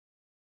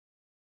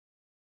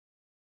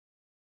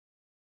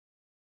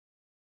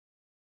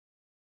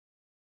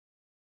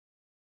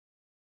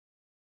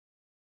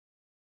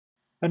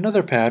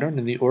Another pattern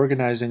in the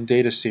organizing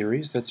data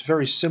series that's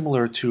very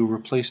similar to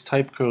replace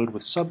typecode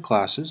with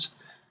subclasses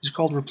is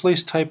called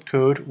replace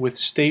typecode with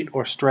state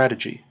or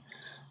strategy.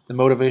 The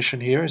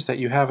motivation here is that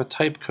you have a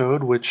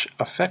typecode which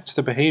affects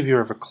the behavior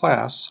of a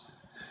class,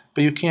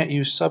 but you can't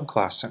use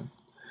subclassing.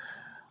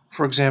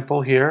 For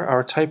example, here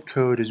our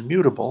typecode is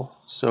mutable,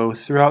 so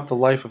throughout the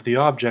life of the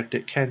object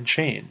it can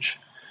change.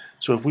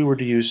 So if we were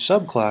to use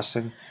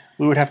subclassing,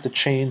 we would have to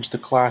change the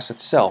class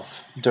itself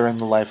during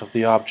the life of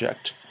the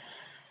object,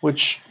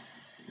 which,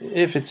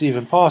 if it's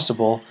even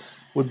possible,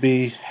 would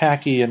be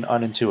hacky and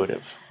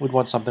unintuitive. We'd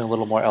want something a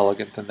little more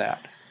elegant than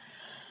that.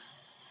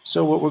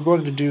 So what we're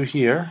going to do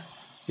here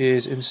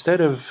is,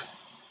 instead of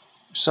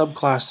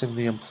subclassing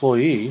the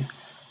employee,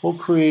 we'll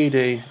create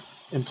a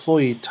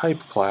employee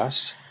type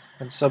class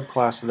and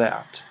subclass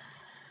that.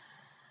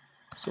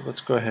 So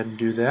let's go ahead and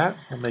do that.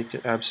 We'll make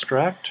it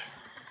abstract.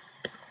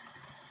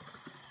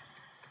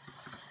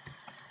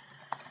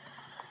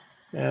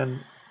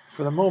 And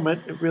for the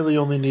moment, it really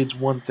only needs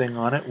one thing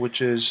on it, which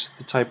is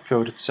the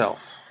typecode itself.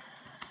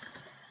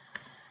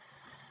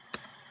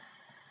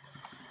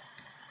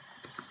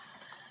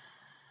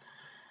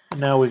 And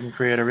now we can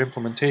create our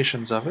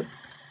implementations of it.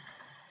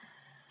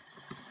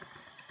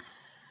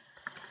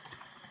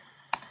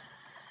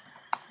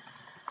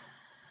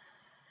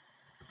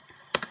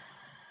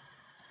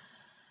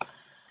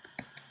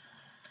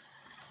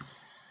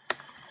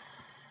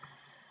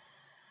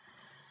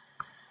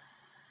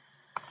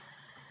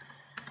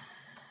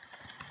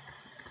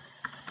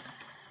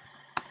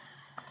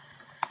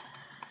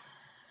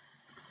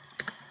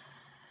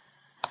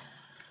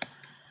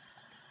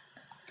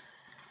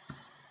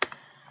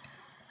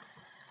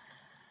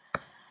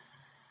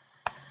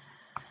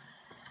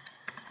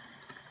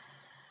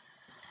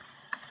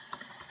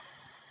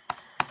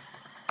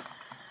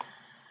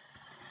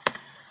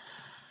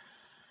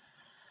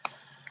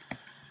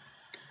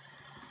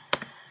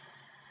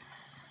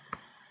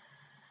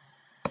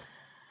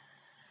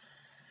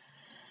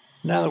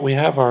 Now that we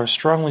have our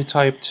strongly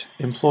typed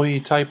employee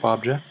type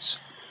objects,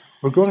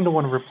 we're going to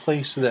want to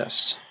replace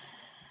this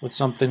with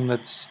something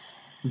that's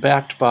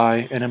backed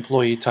by an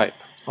employee type.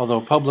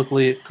 Although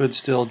publicly it could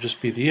still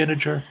just be the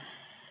integer,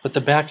 but the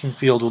backing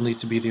field will need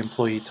to be the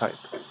employee type.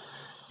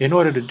 In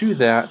order to do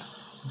that,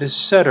 this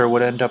setter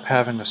would end up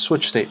having a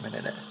switch statement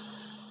in it.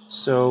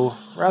 So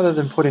rather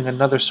than putting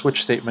another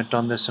switch statement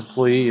on this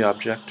employee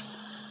object,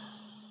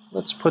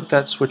 let's put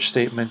that switch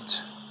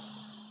statement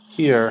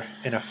here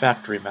in a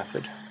factory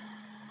method.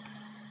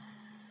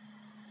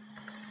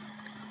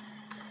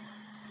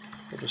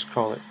 We'll just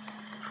call it,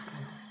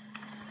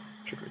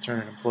 should return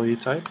an employee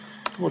type.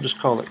 We'll just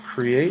call it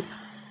create,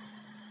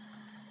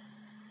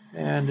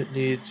 and it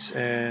needs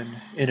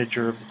an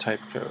integer of the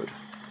type code.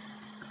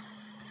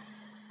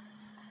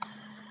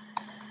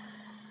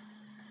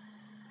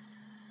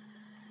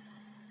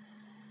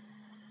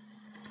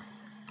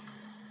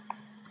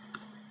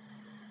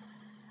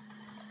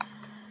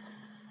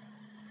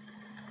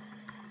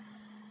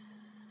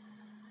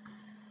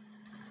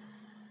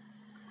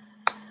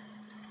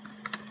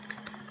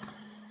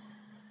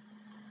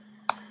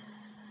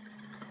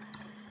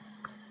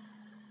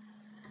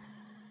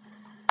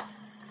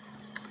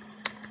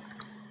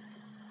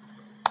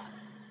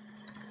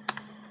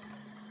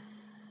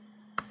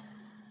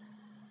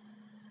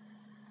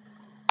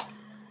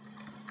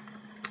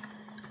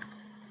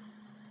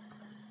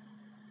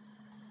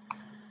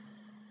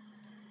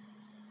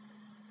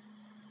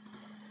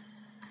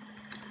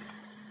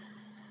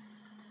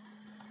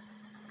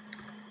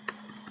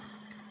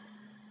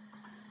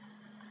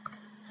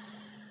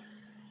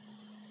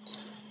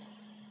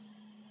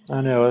 I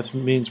know it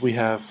means we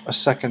have a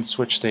second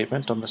switch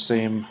statement on the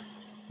same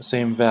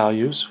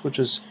values, which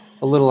is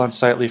a little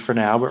unsightly for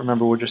now, but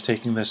remember we're just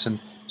taking this in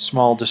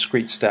small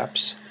discrete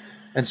steps.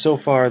 And so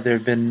far there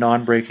have been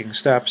non-breaking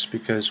steps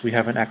because we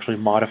haven't actually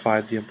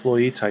modified the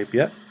employee type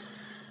yet,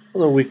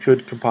 although we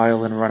could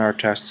compile and run our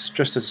tests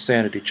just as a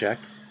sanity check.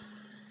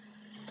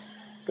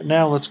 But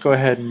now let's go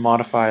ahead and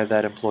modify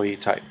that employee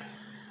type.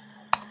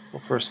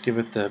 We'll first give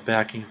it the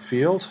backing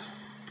field.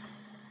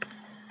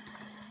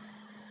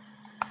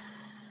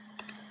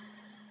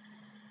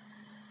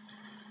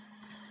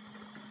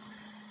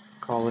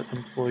 Call it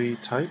employee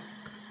type.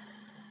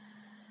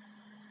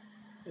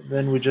 And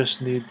then we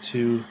just need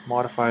to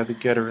modify the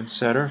getter and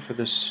setter for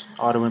this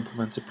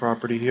auto-implemented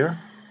property here.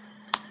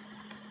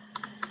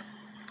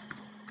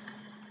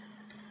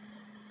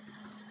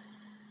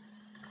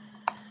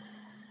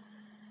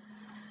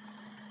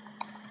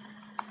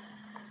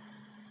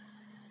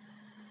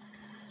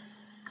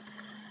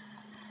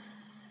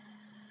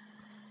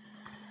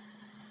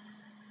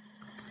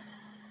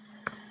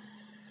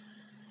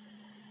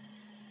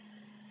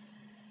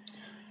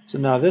 So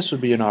now this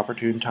would be an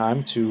opportune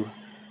time to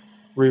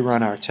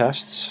rerun our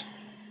tests.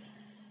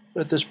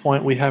 But at this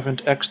point we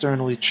haven't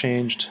externally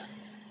changed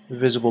the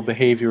visible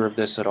behavior of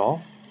this at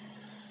all.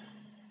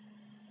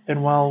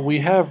 And while we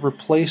have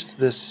replaced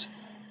this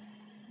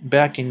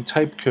backing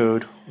type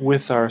code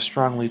with our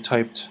strongly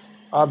typed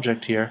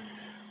object here,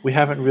 we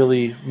haven't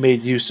really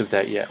made use of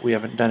that yet. We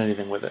haven't done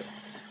anything with it.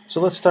 So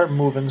let's start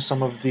moving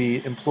some of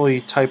the employee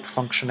type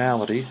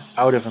functionality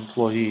out of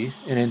employee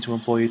and into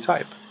employee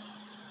type.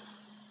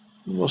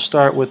 We'll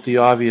start with the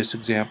obvious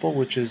example,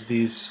 which is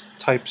these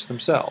types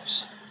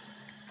themselves.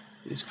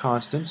 These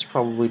constants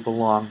probably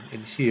belong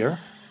in here.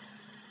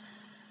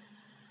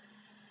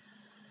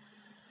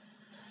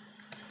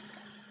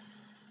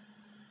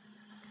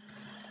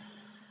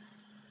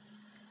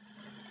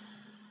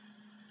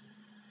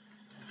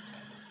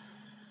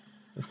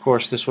 Of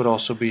course, this would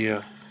also be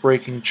a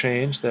breaking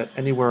change that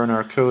anywhere in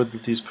our code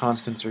that these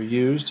constants are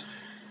used,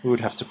 we would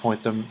have to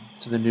point them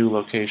to the new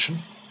location.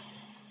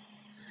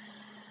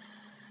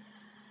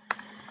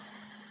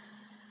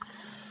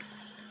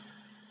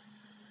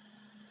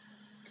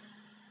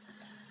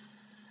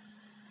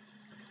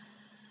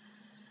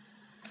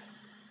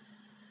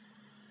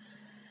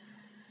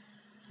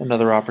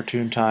 Another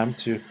opportune time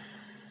to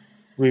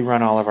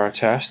rerun all of our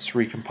tests,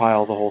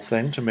 recompile the whole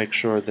thing to make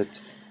sure that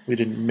we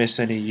didn't miss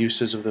any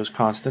uses of those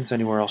constants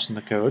anywhere else in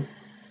the code.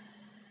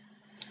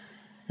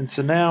 And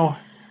so now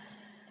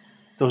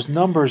those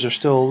numbers are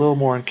still a little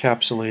more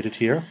encapsulated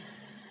here,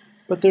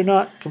 but they're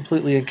not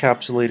completely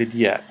encapsulated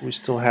yet. We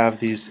still have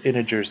these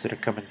integers that are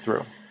coming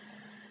through.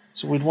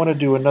 So we'd want to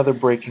do another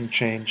breaking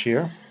change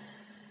here.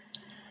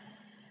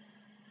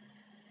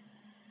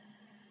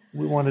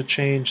 We want to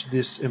change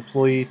this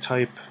employee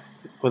type,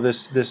 or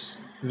this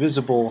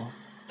visible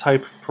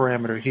type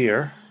parameter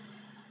here,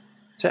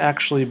 to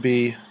actually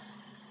be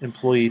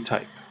employee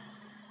type.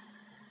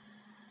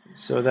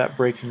 So that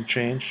breaking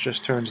change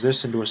just turns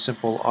this into a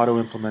simple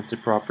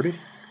auto-implemented property.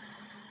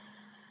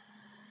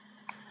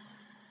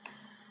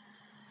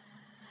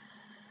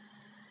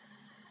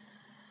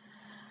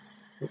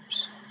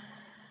 Oops.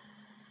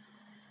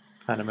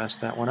 Kind of messed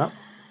that one up.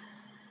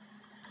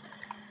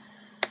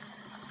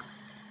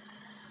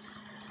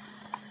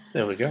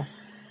 There we go.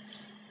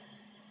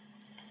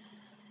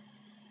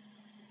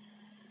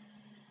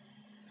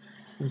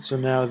 And so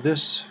now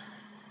this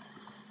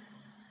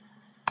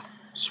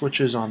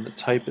switches on the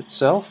type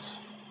itself.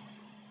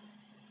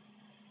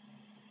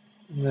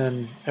 And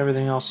then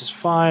everything else is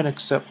fine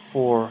except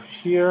for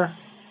here,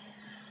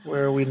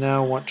 where we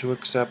now want to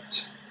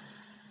accept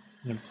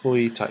an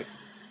employee type.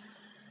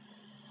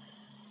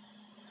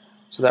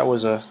 So that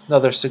was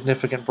another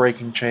significant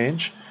breaking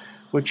change,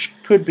 which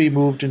could be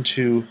moved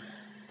into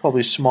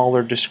probably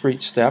smaller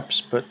discrete steps,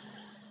 but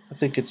I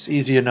think it's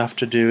easy enough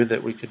to do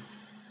that we could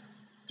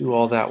do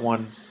all that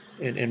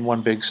in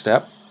one big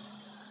step.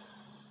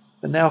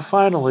 And now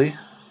finally,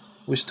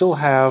 we still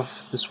have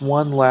this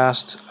one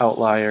last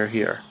outlier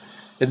here.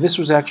 And this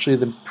was actually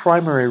the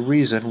primary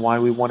reason why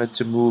we wanted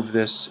to move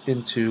this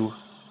into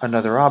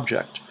another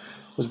object,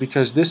 was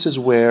because this is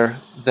where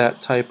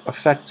that type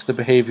affects the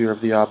behavior of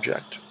the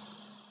object.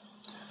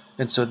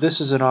 And so this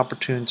is an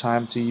opportune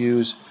time to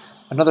use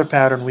another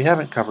pattern we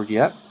haven't covered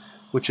yet,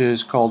 which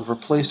is called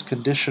replace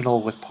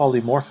conditional with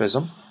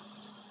polymorphism.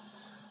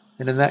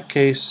 And in that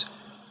case,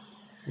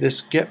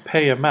 this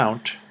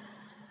getPayAmount,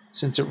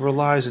 since it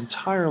relies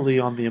entirely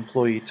on the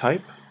employee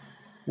type,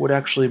 would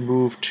actually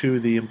move to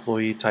the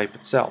employee type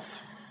itself.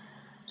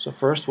 So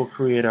first we'll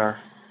create our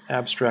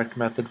abstract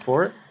method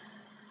for it.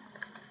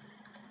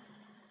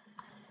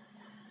 I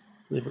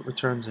believe it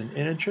returns an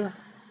integer.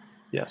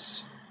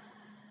 Yes.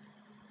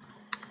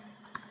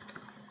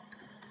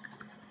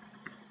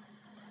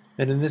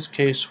 And in this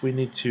case, we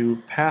need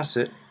to pass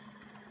it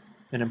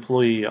an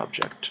employee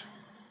object.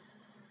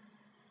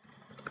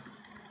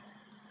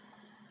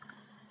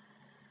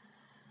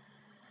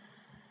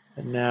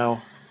 And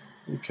now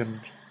we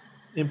can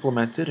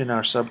implement it in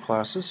our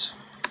subclasses.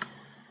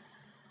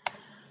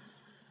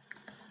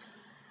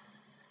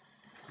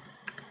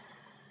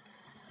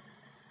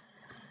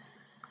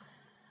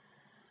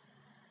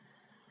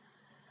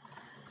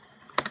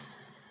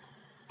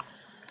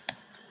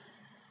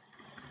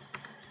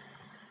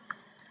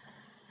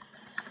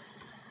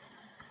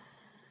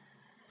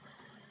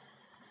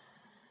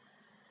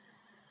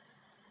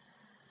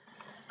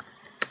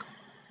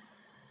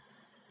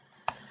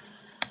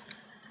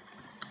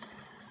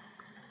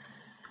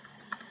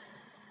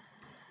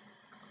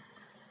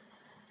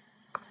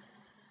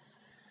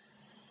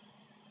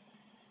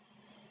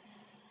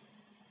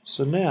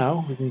 So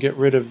now we can get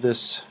rid of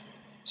this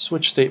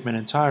switch statement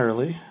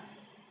entirely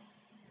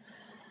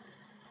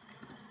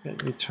and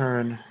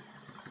return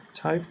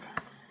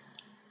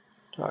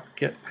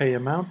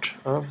type.getPayAmount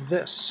of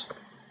this.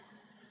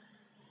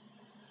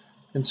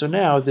 And so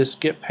now this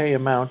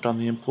getPayAmount on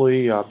the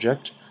employee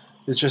object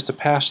is just a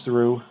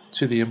pass-through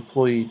to the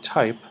employee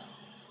type,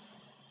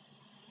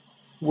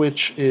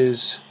 which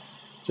is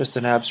just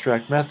an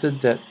abstract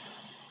method that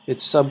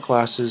its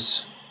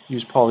subclasses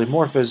use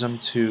polymorphism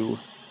to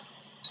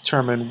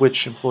determine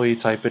which employee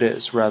type it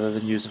is, rather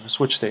than using a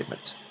switch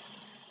statement.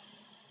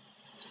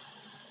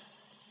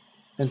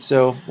 And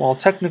so, while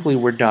technically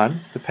we're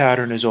done, the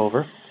pattern is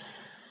over,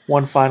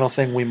 one final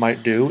thing we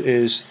might do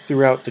is,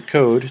 throughout the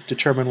code,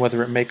 determine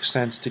whether it makes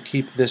sense to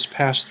keep this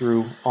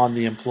pass-through on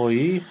the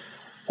employee,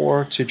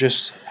 or to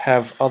just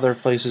have other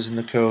places in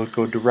the code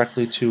go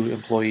directly to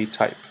employee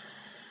type.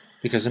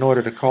 because in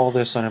order to call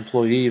this on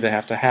employee, they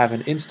have to have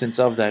an instance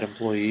of that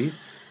employee,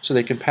 so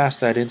they can pass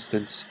that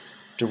instance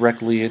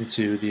directly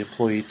into the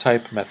employee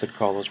type method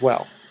call as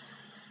well.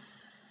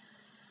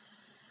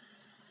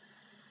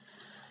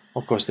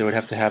 Of course, they would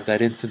have to have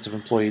that instance of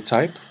employee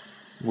type,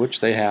 which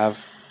they have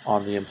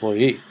on the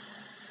employee.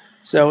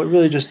 So it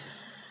really just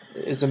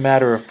is a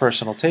matter of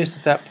personal taste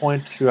at that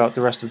point throughout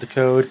the rest of the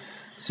code,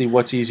 see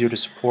what's easier to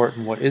support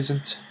and what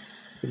isn't.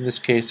 In this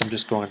case, I'm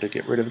just going to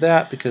get rid of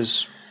that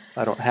because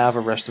I don't have a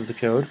rest of the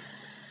code.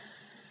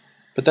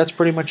 But that's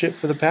pretty much it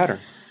for the pattern.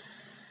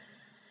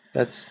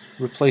 That's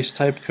replace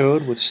type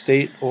code with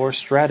state or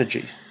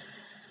strategy.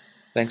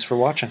 Thanks for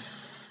watching.